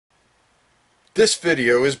This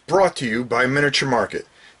video is brought to you by Miniature Market.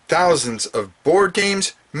 Thousands of board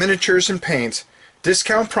games, miniatures, and paints,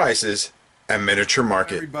 discount prices at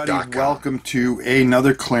miniaturemarket.com. Everybody, welcome to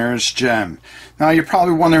another clearance gem. Now you're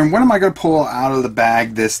probably wondering, what am I going to pull out of the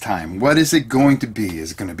bag this time? What is it going to be?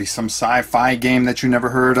 Is it going to be some sci-fi game that you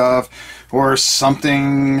never heard of? Or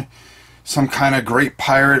something, some kind of great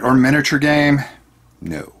pirate or miniature game?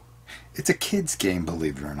 No. It's a kids game,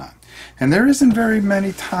 believe it or not. And there isn't very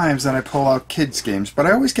many times that I pull out kids games, but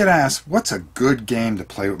I always get asked, what's a good game to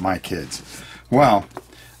play with my kids? Well,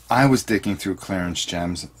 I was digging through clearance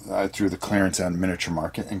gems, through the clearance at Miniature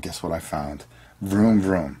Market, and guess what I found? Vroom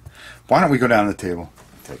Vroom. Why don't we go down to the table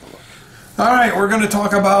and take a look? Alright, we're going to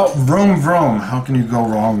talk about Vroom Vroom. How can you go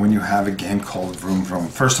wrong when you have a game called Vroom Vroom?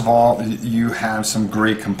 First of all, you have some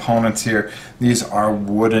great components here. These are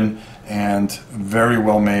wooden and very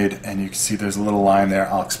well made, and you can see there's a little line there.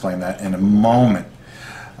 I'll explain that in a moment.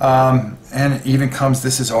 And it even comes,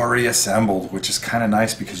 this is already assembled, which is kind of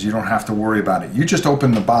nice because you don't have to worry about it. You just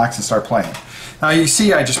open the box and start playing. Now you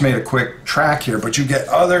see I just made a quick track here, but you get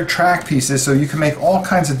other track pieces so you can make all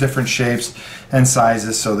kinds of different shapes and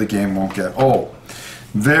sizes so the game won't get old.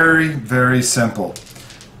 Very, very simple.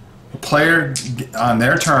 The player on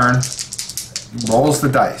their turn rolls the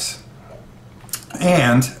dice,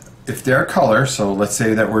 and if their color, so let's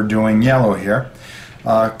say that we're doing yellow here,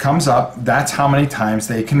 comes up, that's how many times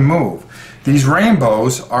they can move. These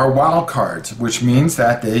rainbows are wild cards, which means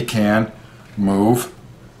that they can move.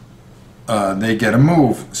 They get a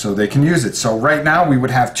move, so they can use it. So right now we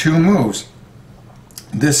would have two moves.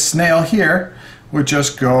 This snail here would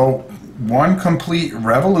just go one complete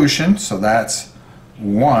revolution, so that's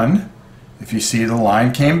one. If you see, the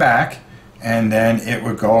line came back, and then it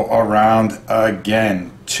would go around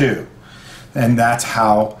again, two. And that's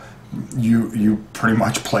how you pretty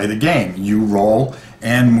much play the game. You roll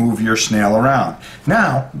and move your snail around.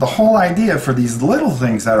 Now, the whole idea for these little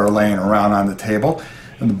things that are laying around on the table,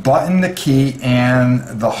 the button, the key, and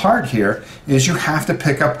the heart here, is you have to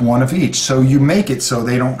pick up one of each. So you make it so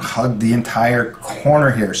they don't hug the entire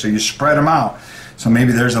corner here. So you spread them out. So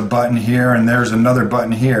maybe there's a button here and there's another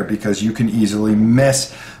button here, because you can easily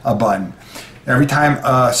miss a button. Every time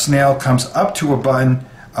a snail comes up to a button,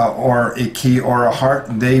 or a key or a heart,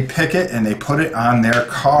 they pick it and they put it on their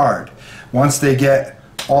card. Once they get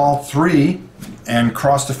all three and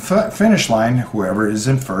cross the finish line, whoever is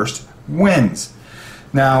in first wins.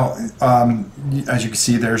 Now, as you can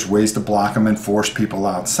see, there's ways to block them and force people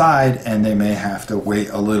outside, and they may have to wait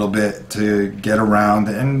a little bit to get around,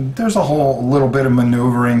 and there's a whole little bit of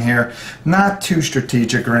maneuvering here. Not too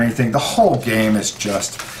strategic or anything. The whole game is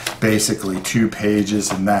just basically 2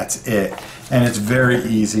 pages, and that's it. And it's very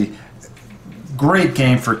easy. Great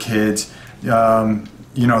game for kids. You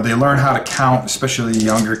know, they learn how to count, especially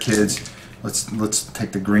younger kids. Let's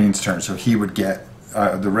take the green's turn. So he would get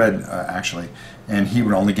the red actually, and he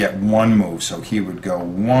would only get one move. So he would go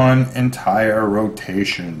one entire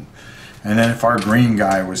rotation. And then if our green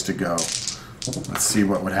guy was to go, let's see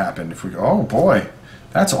what would happen if we go. Oh boy,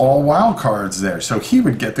 that's all wild cards there. So he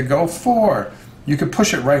would get to go 4. You could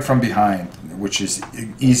push it right from behind, which is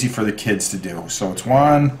easy for the kids to do. So it's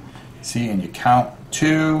 1, see, and you count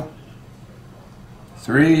 2,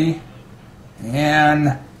 3,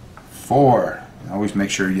 and 4. Always make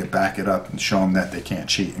sure you back it up and show them that they can't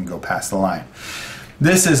cheat and go past the line.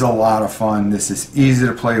 This is a lot of fun. This is easy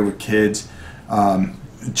to play with kids.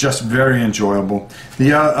 Just very enjoyable.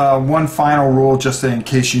 The one final rule, just in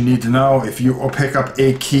case you need to know, if you pick up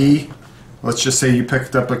a key, let's just say you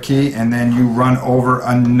picked up a key and then you run over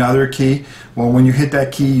another key. Well, when you hit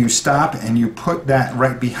that key, you stop and you put that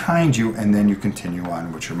right behind you, and then you continue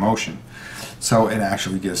on with your motion. So it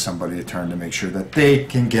actually gives somebody a turn to make sure that they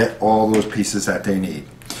can get all those pieces that they need.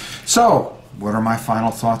 So, what are my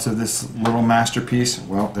final thoughts of this little masterpiece?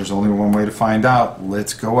 Well, there's only one way to find out.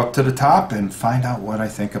 Let's go up to the top and find out what I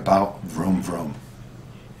think about Vroom Vroom.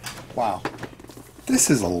 Wow.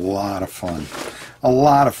 This is a lot of fun. A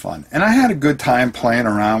lot of fun. And I had a good time playing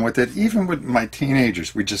around with it, even with my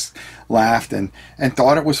teenagers. We just laughed and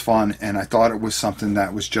thought it was fun, and I thought it was something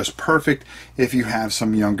that was just perfect if you have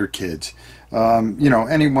some younger kids. You know,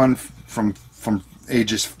 anyone from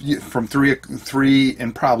ages from 3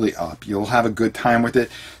 and probably up. You'll have a good time with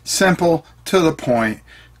it. Simple, to the point,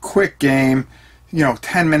 quick game, you know,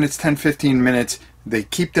 10 minutes, 10-15 minutes. They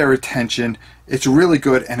keep their attention. It's really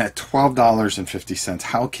good, and at $12.50,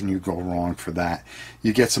 how can you go wrong for that?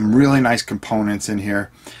 You get some really nice components in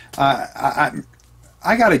here.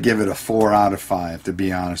 I got to give it a 4 out of 5, to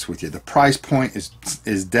be honest with you. The price point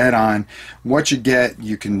is dead on. What you get,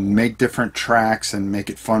 you can make different tracks and make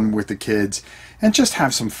it fun with the kids and just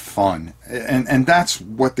have some fun. And that's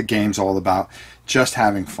what the game's all about, just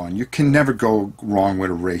having fun. You can never go wrong with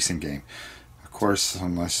a racing game. Of course,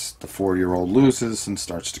 unless the 4-year-old loses and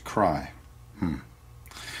starts to cry.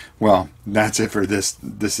 Well, that's it for this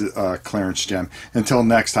clearance gem. Until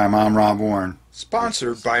next time, I'm Rob Warren.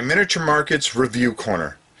 Sponsored by Miniature Market's Review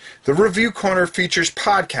Corner. The Review Corner features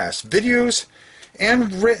podcasts, videos,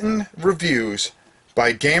 and written reviews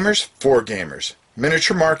by gamers for gamers.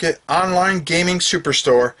 Miniature Market, online gaming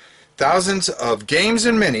superstore, thousands of games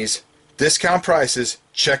and minis, discount prices.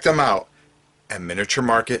 Check them out at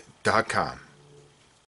miniaturemarket.com.